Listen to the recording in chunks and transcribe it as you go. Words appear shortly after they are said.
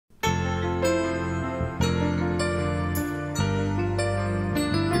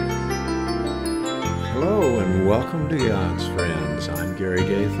Welcome to God's Friends. I'm Gary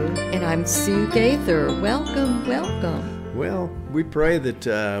Gaither. And I'm Sue Gaither. Welcome, welcome. Well, we pray that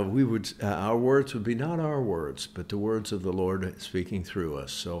our words would be not our words, but the words of the Lord speaking through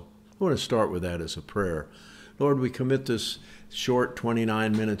us. So I want to start with that as a prayer. Lord, we commit this short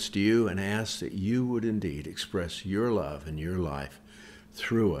 29 minutes to you and ask that you would indeed express your love and your life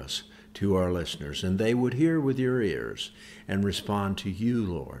through us to our listeners, and they would hear with your ears and respond to you,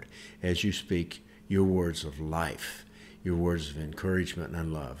 Lord, as you speak your words of life, your words of encouragement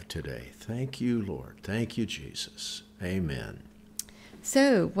and love today. Thank you, Lord. Thank you, Jesus. Amen.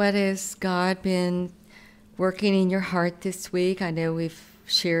 So, what has God been working in your heart this week? I know we've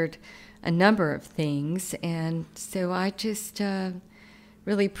shared a number of things, and so I just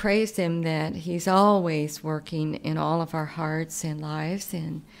really praise him that he's always working in all of our hearts and lives,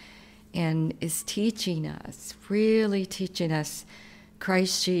 and is teaching us, really teaching us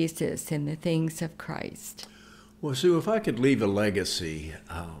Christ Jesus and the things of Christ. Well, Sue, if I could leave a legacy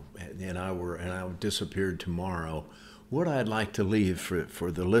and I disappeared tomorrow, what I'd like to leave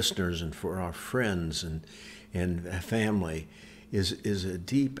for the listeners and for our friends and family is a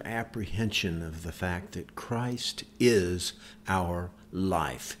deep apprehension of the fact that Christ is our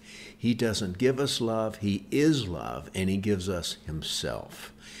life. He doesn't give us love, he is love, and he gives us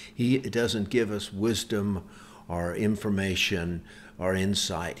himself. He doesn't give us wisdom or information or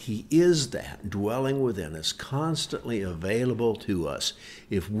insight. He is that, dwelling within us, constantly available to us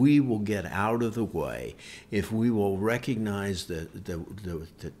if we will get out of the way, if we will recognize the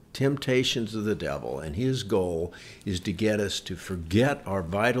temptations of the devil, and his goal is to get us to forget our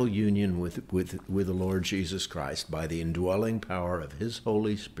vital union with the Lord Jesus Christ by the indwelling power of his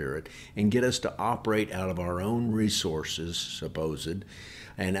Holy Spirit, and get us to operate out of our own resources, supposed,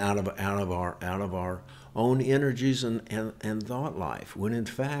 and out of our own energies and thought life, when in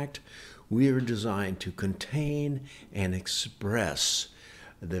fact we are designed to contain and express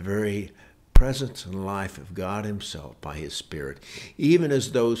the very presence and life of God himself by his Spirit, even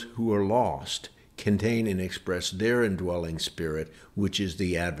as those who are lost contain and express their indwelling spirit, which is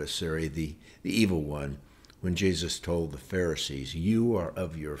the adversary, the evil one, when Jesus told the Pharisees, "You are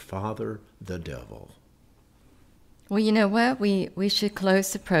of your father, the devil." Well, you know what? We should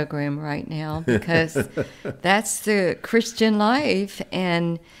close the program right now, because that's the Christian life.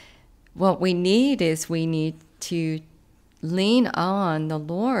 And what we need to lean on the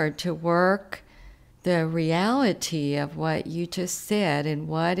Lord to work the reality of what you just said and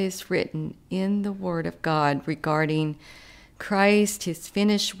what is written in the Word of God regarding Christ, his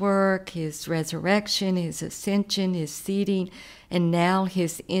finished work, his resurrection, his ascension, his seating, and now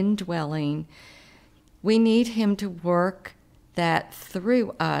his indwelling. We need him to work that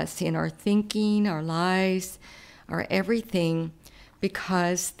through us in our thinking, our lives, our everything,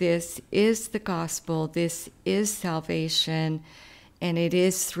 because this is the gospel, this is salvation, and it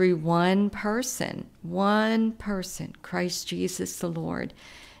is through one person, Christ Jesus the Lord.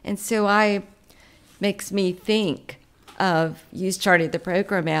 And so makes me think of, you started the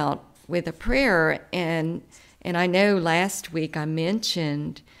program out with a prayer, and I know last week I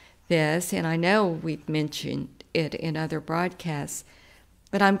mentioned this, and I know we've mentioned it in other broadcasts,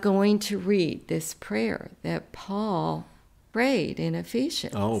 but I'm going to read this prayer that Paul prayed in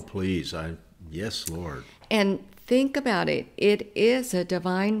Ephesians. Oh, please. Yes, Lord. And think about it. It is a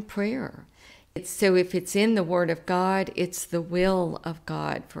divine prayer. So if it's in the Word of God, it's the will of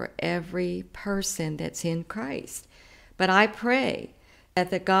God for every person that's in Christ. But I pray that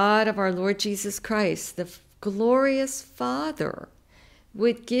the God of our Lord Jesus Christ, the glorious Father,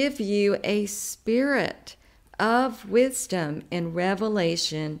 would give you a spirit of wisdom and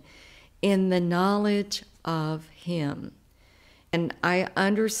revelation in the knowledge of him. And I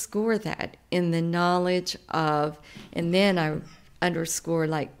underscore that, in the knowledge of, and then I underscore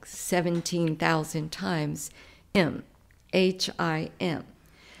like 17,000 times, him, H-I-M.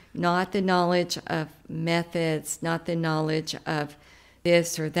 Not the knowledge of methods, not the knowledge of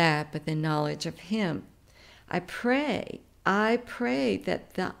this or that, but the knowledge of him. I pray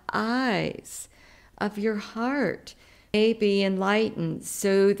that the eyes of your heart may be enlightened,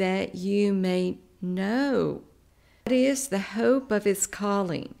 so that you may know what is the hope of his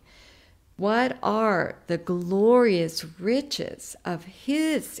calling, what are the glorious riches of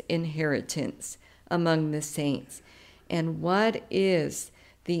his inheritance among the saints, and what is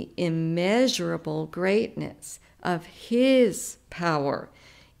the immeasurable greatness of his power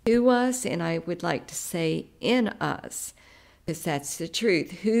to us, and I would like to say in us, because that's the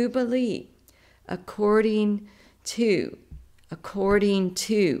truth, who believe according to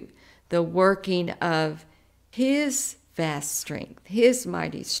the working of his vast strength, his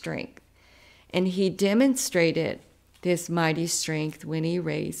mighty strength. And he demonstrated this mighty strength when he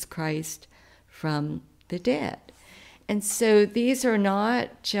raised Christ from the dead. And so these are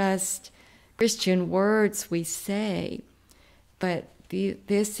not just Christian words we say, but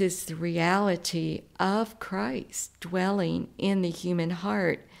this is the reality of Christ dwelling in the human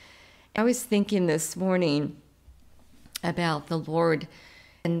heart. I was thinking this morning about the Lord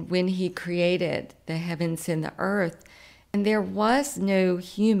and when he created the heavens and the earth, and there was no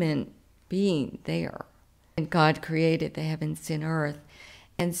human being there. And God created the heavens and earth.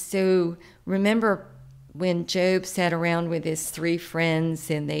 And so remember when Job sat around with his three friends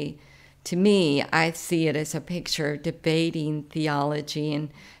and they, to me, I see it as a picture debating theology and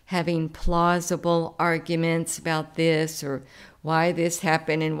having plausible arguments about this or why this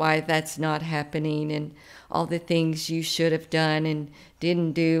happened and why that's not happening and all the things you should have done and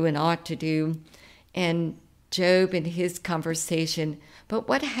didn't do and ought to do. And Job and his conversation. But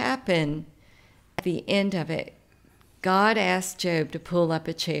what happened at the end of it? God asked Job to pull up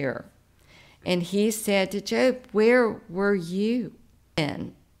a chair. And he said to Job, where were you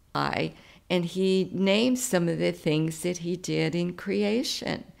then? And he named some of the things that he did in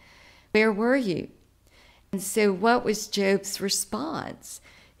creation. Where were you? And so what was Job's response?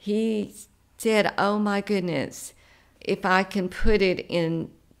 He said, oh my goodness, if I can put it in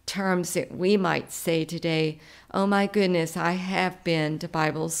terms that we might say today, oh my goodness, I have been to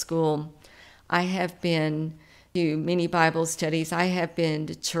Bible school. I have been to many Bible studies. I have been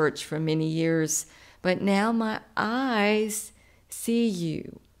to church for many years, but now my eyes see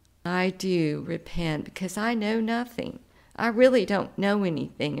you. I do repent because I know nothing. I really don't know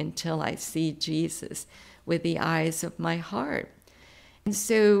anything until I see Jesus with the eyes of my heart. And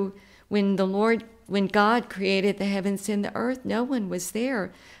so when God created the heavens and the earth, no one was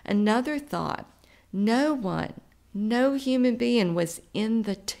there. Another thought, no human being was in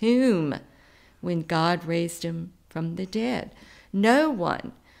the tomb when God raised him from the dead. No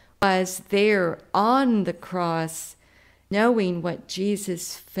one was there on the cross knowing what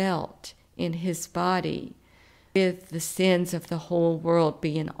Jesus felt in his body with the sins of the whole world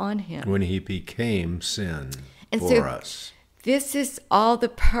being on him. When he became sin us. This is all the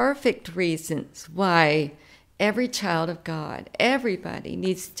perfect reasons why every child of God, everybody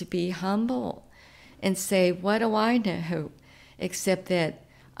needs to be humble and say, what do I know except that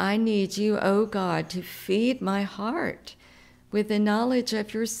I need you, oh God, to feed my heart with the knowledge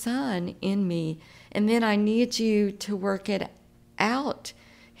of your Son in me. And then I need you to work it out,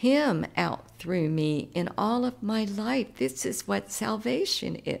 him out through me in all of my life. This is what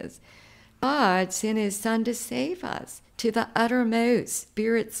salvation is. God sent his Son to save us to the uttermost,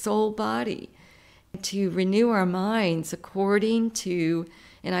 spirit, soul, body, to renew our minds according to,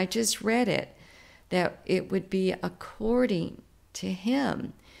 and I just read it, that it would be according to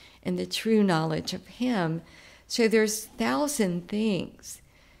him and the true knowledge of him. So there's 1,000 things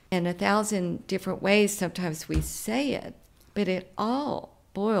and 1,000 different ways sometimes we say it, but it all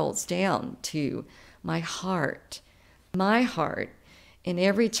boils down to my heart. My heart, and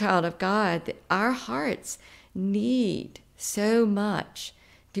every child of God, our hearts need so much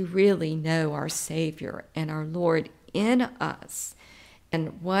to really know our Savior and our Lord in us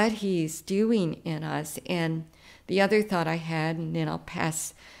and what he's doing in us. And the other thought I had, and then I'll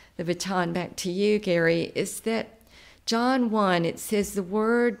pass the baton back to you, Gary, is that John 1, it says, the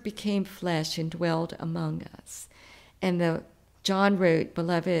Word became flesh and dwelled among us. And John wrote,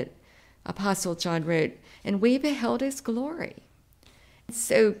 beloved Apostle John wrote, and we beheld his glory.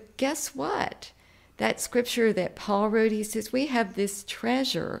 So guess what? That scripture that Paul wrote, he says, we have this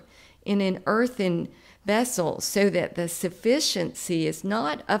treasure in an earthen vessel so that the sufficiency is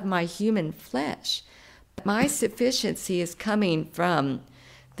not of my human flesh. My sufficiency is coming from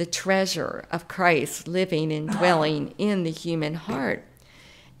the treasure of Christ living and dwelling in the human heart.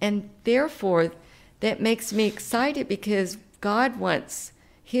 And therefore, that makes me excited because God wants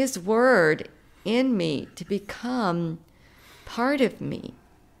his word in me to become part of me,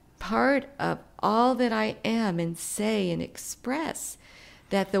 part of all that I am and say and express,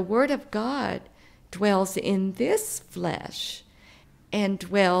 that the word of God dwells in this flesh and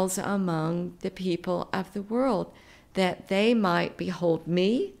dwells among the people of the world, that they might behold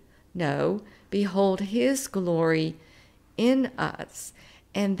me, behold his glory in us.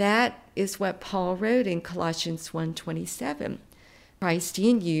 And that is what Paul wrote in Colossians 1:27, Christ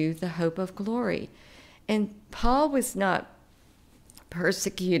in you, the hope of glory. And Paul was not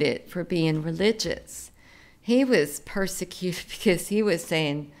persecuted for being religious. He was persecuted because he was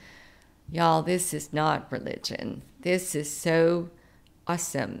saying, y'all, this is not religion. This is so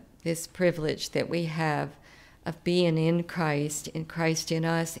awesome, this privilege that we have of being in Christ in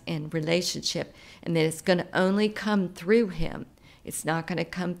us, and relationship, and that it's going to only come through him. It's not going to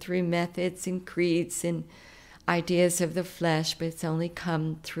come through methods and creeds and ideas of the flesh, but it's only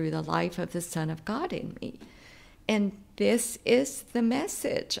come through the life of the Son of God in me. And this is the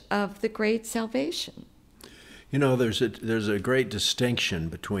message of the great salvation. You know, there's a great distinction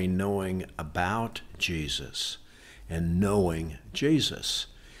between knowing about Jesus and knowing Jesus.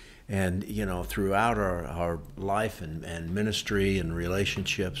 And, you know, throughout our life and ministry and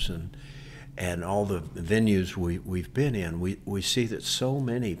relationships and all the venues we've been in, we see that so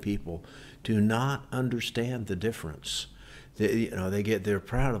many people do not understand the difference. They're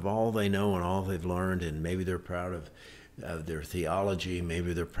proud of all they know and all they've learned, and maybe they're proud of their theology,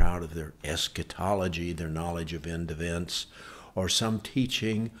 maybe they're proud of their eschatology, their knowledge of end events, or some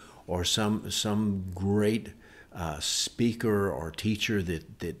teaching, or some great speaker or teacher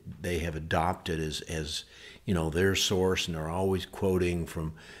that they have adopted as you know, their source, and they're always quoting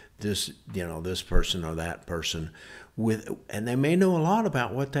from this, you know, this person or that person, and they may know a lot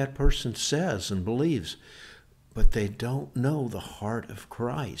about what that person says and believes, but they don't know the heart of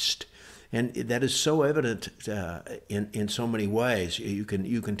Christ. And that is so evident in so many ways. You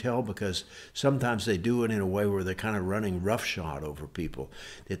can tell, because sometimes they do it in a way where they're kind of running roughshod over people,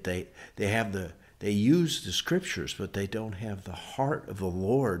 that they use the scriptures, but they don't have the heart of the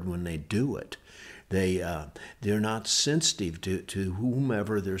Lord when they do it. They're not sensitive to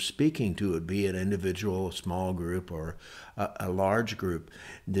whomever they're speaking to, it be an individual, a small group, or a large group,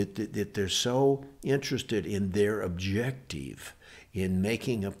 that they're so interested in their objective, in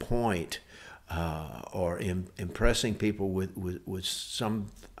making a point, or impressing people with some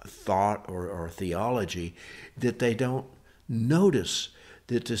thought or theology, that they don't notice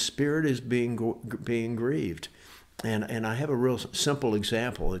that the Spirit is being grieved. And I have a real simple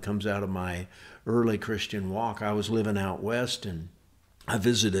example that comes out of my early Christian walk. I was living out west, and I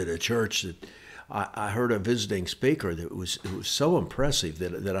visited a church that I heard a visiting speaker that was so impressive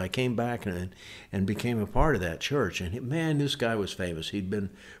that I came back and became a part of that church. And man, this guy was famous. He'd been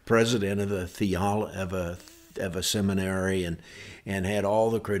president of a seminary and had all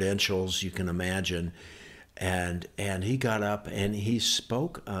the credentials you can imagine. And he got up and he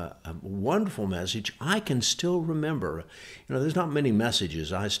spoke a wonderful message. I can still remember. You know, there's not many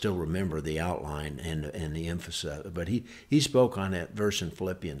messages I still remember the outline and the emphasis. But he spoke on that verse in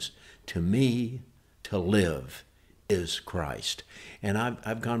Philippians. To me, to live is Christ. And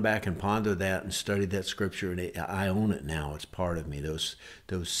I've gone back and pondered that and studied that scripture, and I own it now. It's part of me. Those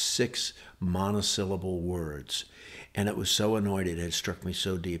 6 monosyllable words. And it was so anointed. It struck me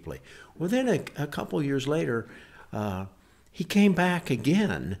so deeply. Well, then a couple years later, he came back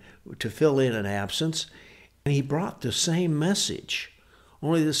again to fill in an absence, and he brought the same message.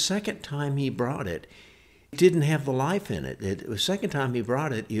 Only the second time he brought it, it didn't have the life in it. The second time he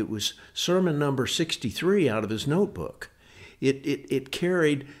brought it, it was sermon number 63 out of his notebook. It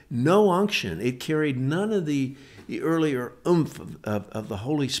carried no unction. It carried none of the earlier oomph of the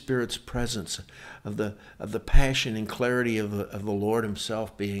Holy Spirit's presence, of the passion and clarity of the Lord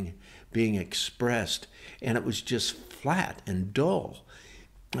himself being expressed. And it was just flat and dull.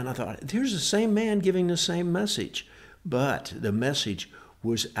 And I thought, there's the same man giving the same message, but the message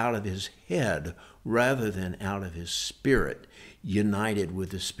was out of his head rather than out of his spirit, united with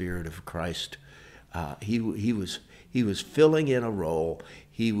the Spirit of Christ. He was filling in a role.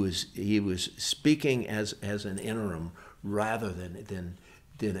 He was speaking as an interim rather than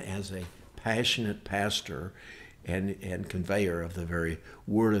as a passionate pastor and conveyor of the very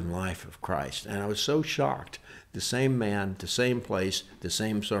word and life of Christ. And I was so shocked. The same man, the same place, the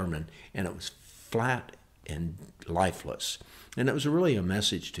same sermon, and it was flat and lifeless. And it was really a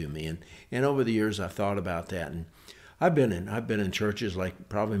message to me. And over the years, I've thought about that. And I've been in churches like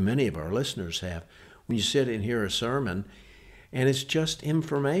probably many of our listeners have. When you sit and hear a sermon, and it's just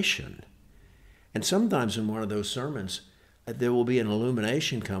information. And sometimes in one of those sermons, there will be an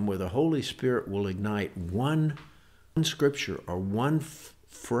illumination come where the Holy Spirit will ignite one scripture or one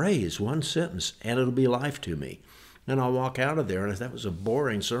phrase, one sentence, and it'll be life to me. And I'll walk out of there, and that was a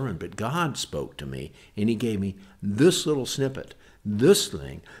boring sermon, but God spoke to me, and he gave me this little snippet, this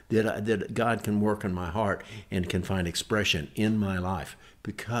thing that God can work in my heart and can find expression in my life,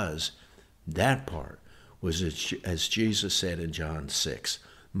 because that part was, as Jesus said in John 6,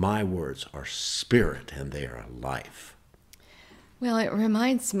 my words are spirit and they are life. Well, it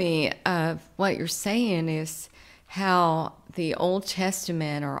reminds me of what you're saying is how the Old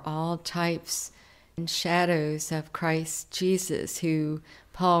Testament are all types and shadows of Christ Jesus, who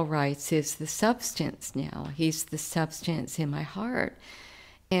Paul writes is the substance now. He's the substance in my heart.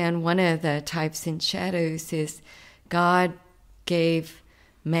 And one of the types and shadows is God gave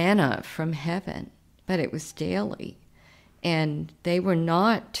manna from heaven, but it was daily. And they were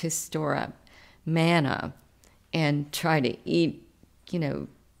not to store up manna and try to eat,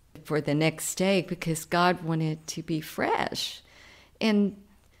 for the next day, because God wanted to be fresh. And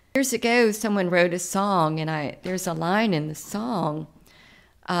years ago, someone wrote a song, and there's a line in the song,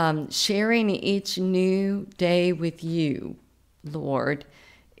 sharing each new day with you, Lord,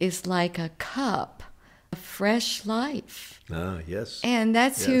 is like a cup of fresh life. Ah, yes. And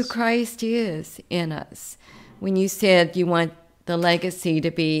that's who Yes. Christ is in us. When you said you want the legacy to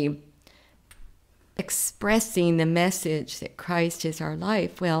be expressing the message that Christ is our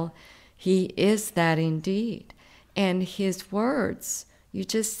life, well, he is that indeed. And his words, you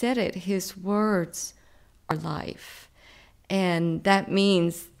just said it, his words are life. And that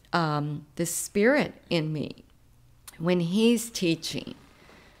means the Spirit in me, when he's teaching,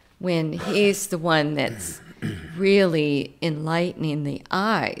 when he's the one that's really enlightening the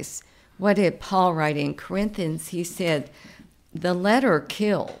eyes. What did Paul write in Corinthians? He said, the letter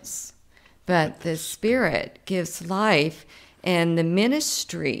kills, but the Spirit gives life, and the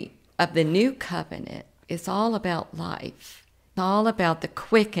ministry of the new covenant is all about life. It's all about the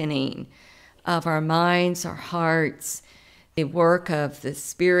quickening of our minds, our hearts, the work of the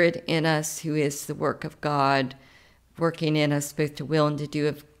Spirit in us, who is the work of God, working in us both to will and to do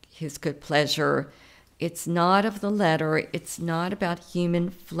of his good pleasure. It's not of the letter. It's not about human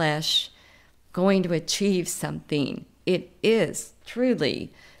flesh going to achieve something. It is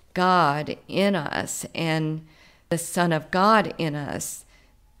truly God in us and the Son of God in us,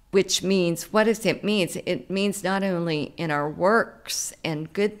 which means, what does it mean? It means not only in our works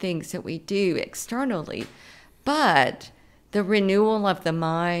and good things that we do externally, but the renewal of the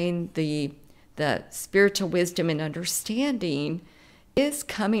mind, the spiritual wisdom and understanding is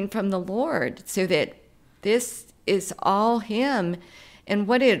coming from the Lord, so that this is all him. And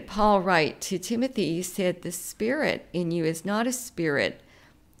what did Paul write to Timothy? He said, the Spirit in you is not a spirit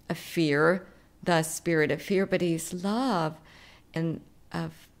of fear, the spirit of fear, but he's love and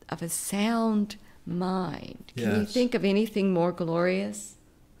of a sound mind. Can you think of anything more glorious?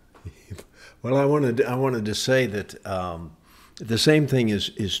 Well, I wanted to say that the same thing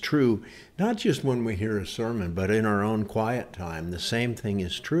is true, not just when we hear a sermon, but in our own quiet time. The same thing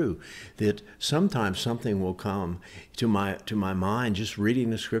is true, that sometimes something will come to my mind just reading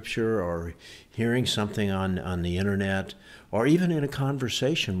the scripture or hearing something on the internet, or even in a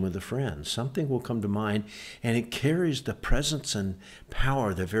conversation with a friend. Something will come to mind, and it carries the presence and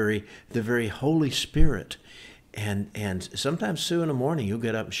power, the very Holy Spirit. And sometimes, Sue, in the morning, you'll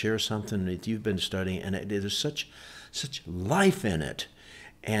get up and share something that you've been studying, and there's such life in it.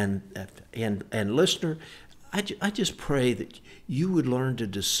 And listener, I just pray that you would learn to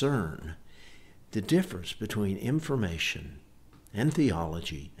discern the difference between information and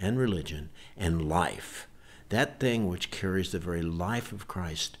theology and religion and life. That thing which carries the very life of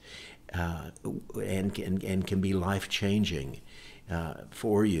Christ and can be life-changing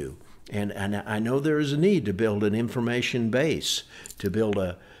for you. And I know there is a need to build an information base, to build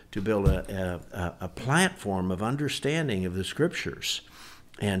a platform of understanding of the Scriptures.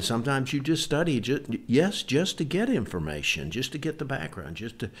 And sometimes you just study, just to get information, just to get the background,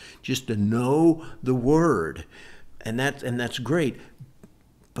 just to know the Word, and that's great.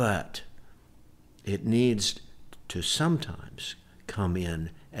 But it needs to sometimes come in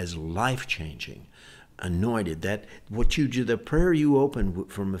as life-changing, anointed. That what you do, the prayer you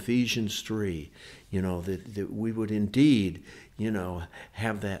opened from Ephesians 3, that we would indeed,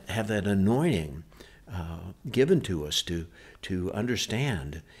 have that anointing given to us to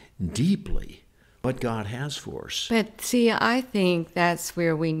understand deeply what God has for us. But see, I think that's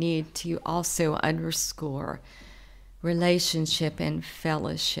where we need to also underscore relationship and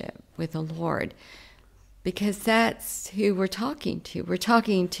fellowship with the Lord, because that's who we're talking to. We're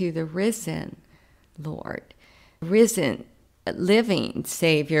talking to the risen Lord, risen, living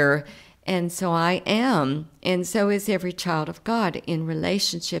Savior. And so I am, and so is every child of God, in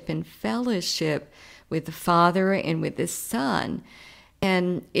relationship and fellowship with the Father and with the Son.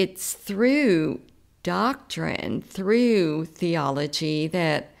 And it's through doctrine, through theology,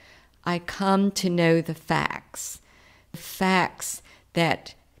 that I come to know the facts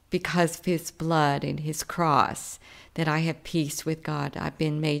that because of his blood and his cross, that I have peace with God. I've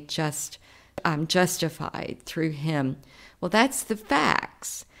been made just. I'm justified through him. Well, that's the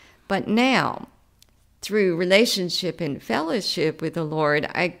facts. But now, through relationship and fellowship with the Lord,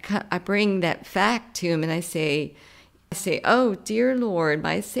 I bring that fact to him, and I say, oh, dear Lord,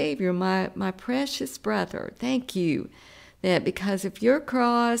 my Savior, my precious brother, thank you that because of your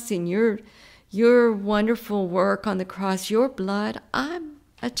cross and your wonderful work on the cross, your blood, I'm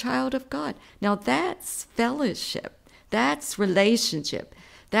a child of God. Now that's fellowship. That's relationship.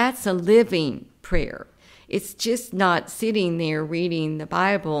 That's a living prayer. It's just not sitting there reading the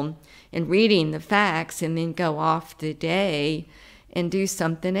Bible and reading the facts and then go off the day and do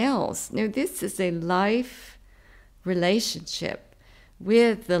something else. No, this is a life relationship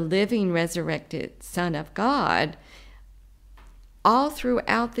with the living, resurrected Son of God all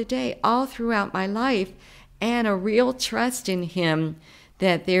throughout the day, all throughout my life, and a real trust in Him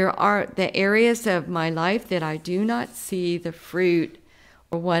that there are the areas of my life that I do not see the fruit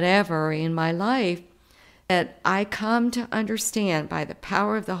or whatever in my life, that I come to understand by the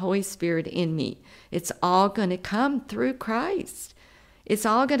power of the Holy Spirit in me. It's all going to come through Christ. It's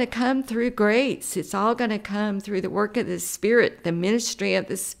all going to come through grace. It's all going to come through the work of the Spirit, the ministry of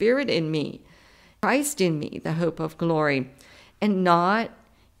the Spirit in me, Christ in me, the hope of glory, and not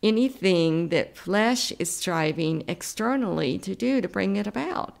anything that flesh is striving externally to do to bring it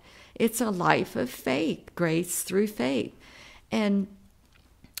about. It's a life of faith, grace through faith. And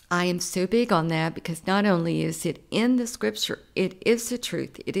I am so big on that because not only is it in the scripture, it is the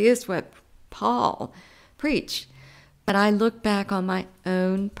truth. It is what Paul preached. But I look back on my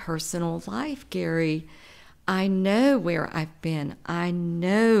own personal life, Gary. I know where I've been. I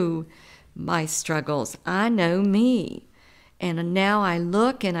know my struggles. I know me. And now I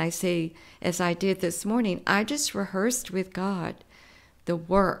look and I say, as I did this morning, I just rehearsed with God the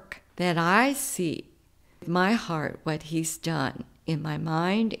work that I see in my heart, what He's done in my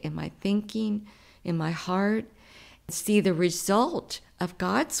mind, in my thinking, in my heart. See, the result of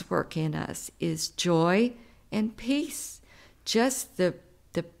God's work in us is joy and peace. Just the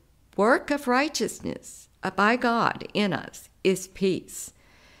work of righteousness by God in us is peace,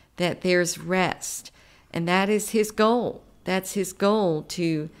 that there's rest, and that is His goal. That's His goal,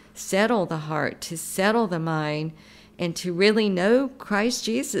 to settle the heart, to settle the mind, and to really know Christ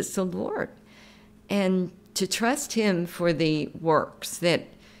Jesus the Lord, and to trust Him for the works that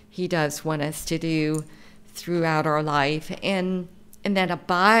He does want us to do throughout our life, and that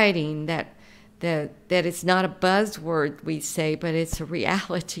abiding, that it's not a buzzword we say, but it's a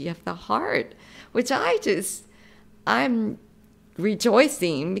reality of the heart, which I'm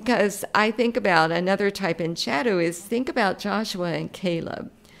rejoicing, because I think about another type in shadow is think about Joshua and Caleb.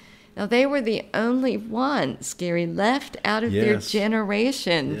 Now, they were the only ones, Gary, left out of their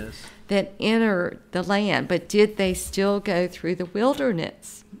generation that entered the land. But did they still go through the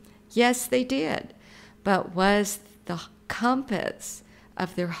wilderness? Yes, they did. But was the compass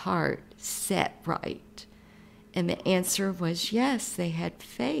of their heart set right? And the answer was yes. They had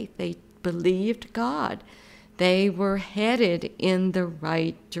faith. They believed God. They were headed in the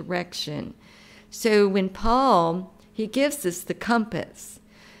right direction. So when Paul, he gives us the compass,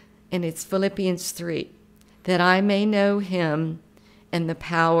 and it's Philippians 3, that I may know Him and the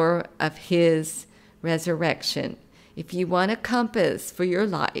power of His resurrection. If you want a compass for your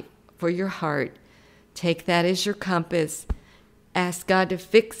life, for your heart, take that as your compass. Ask God to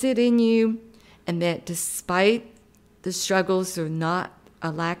fix it in you, and that despite the struggles or not a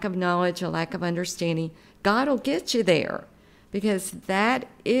lack of knowledge, a lack of understanding, God will get you there, because that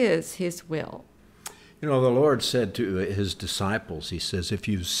is His will. You know, the Lord said to His disciples, He says, if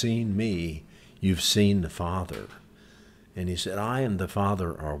you've seen me, you've seen the Father. And He said, I and the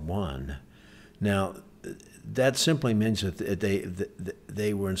Father are one. Now, that simply means that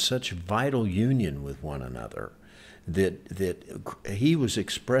they were in such vital union with one another that He was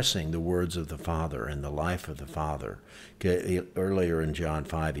expressing the words of the Father and the life of the Father. Earlier in John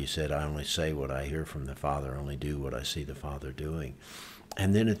 5, He said, I only say what I hear from the Father, I only do what I see the Father doing.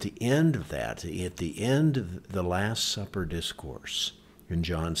 And then at the end of that, at the end of the Last Supper discourse in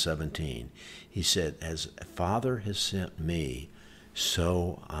John 17, He said, as Father has sent me,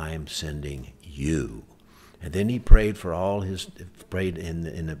 so I'm sending you. And then He prayed for prayed in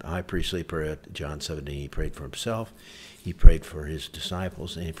the high priestly prayer at John 17. He prayed for Himself, He prayed for His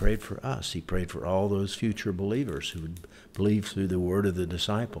disciples, and He prayed for us. He prayed for all those future believers who would believe through the word of the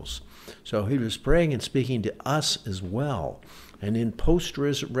disciples. So He was praying and speaking to us as well. And in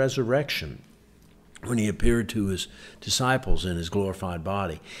post-resurrection, when He appeared to His disciples in His glorified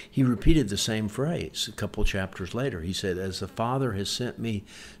body, He repeated the same phrase a couple chapters later. He said, as the Father has sent me,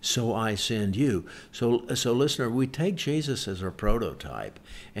 so I send you. So listener, we take Jesus as our prototype.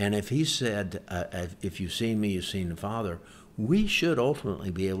 And if He said, if you've seen me, you've seen the Father, we should ultimately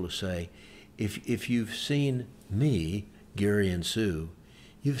be able to say, if you've seen me, Gary and Sue,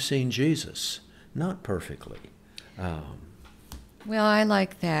 you've seen Jesus. Not perfectly. Well, I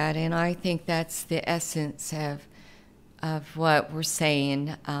like that, and I think that's the essence of what we're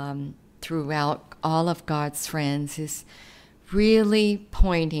saying throughout all of God's friends is really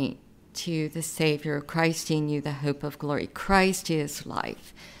pointing to the Savior, Christ in you, the hope of glory. Christ is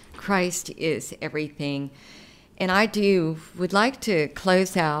life. Christ is everything. And I would like to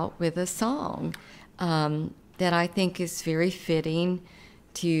close out with a song that I think is very fitting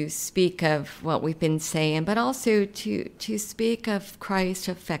to speak of what we've been saying, but also to speak of Christ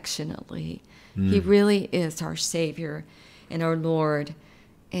affectionately. He really is our Savior and our Lord.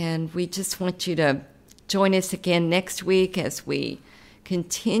 And we just want you to join us again next week as we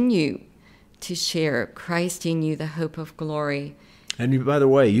continue to share Christ in you, the hope of glory. And by the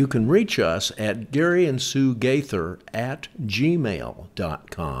way, you can reach us at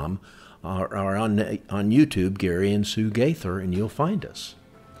GaryandSueGaither@gmail.com or on YouTube, Gary and Sue Gaither, and you'll find us.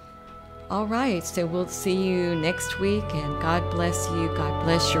 All right, so we'll see you next week, and God bless you. God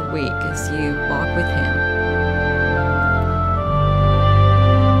bless your week as you walk with Him.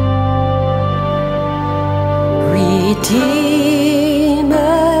 Redeemer,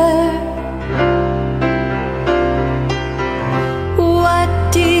 what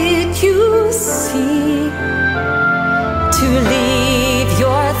did you see to leave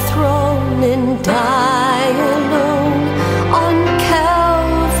your throne and die alone on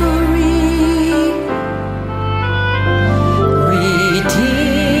Calvary?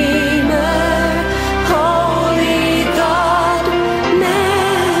 Redeemer, Holy God,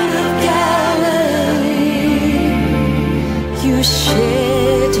 Man of Galilee, you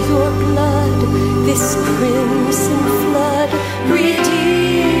shed your blood, this crimson flood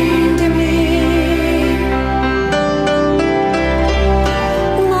redeemed me.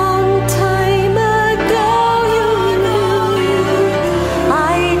 Long time ago you knew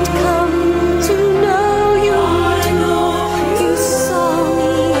I'd come to know you. You saw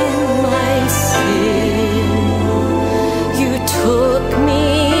me in my sin. You took me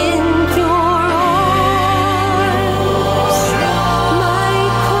in your arms. My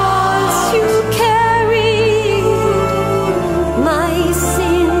cross you carried, my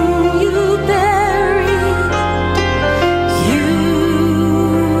sin you buried. You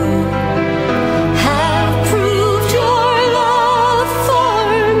have proved your love for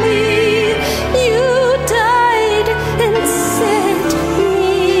me. You died and set me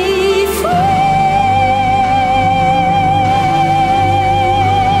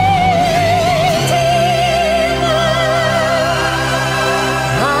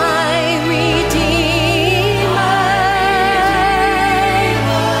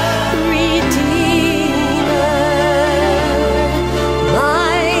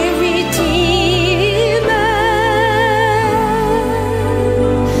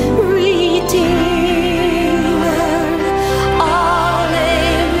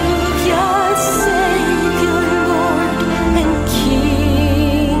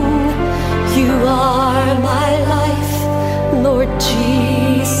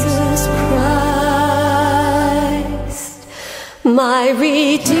Jesus Christ, my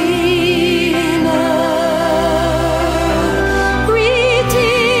Redeemer.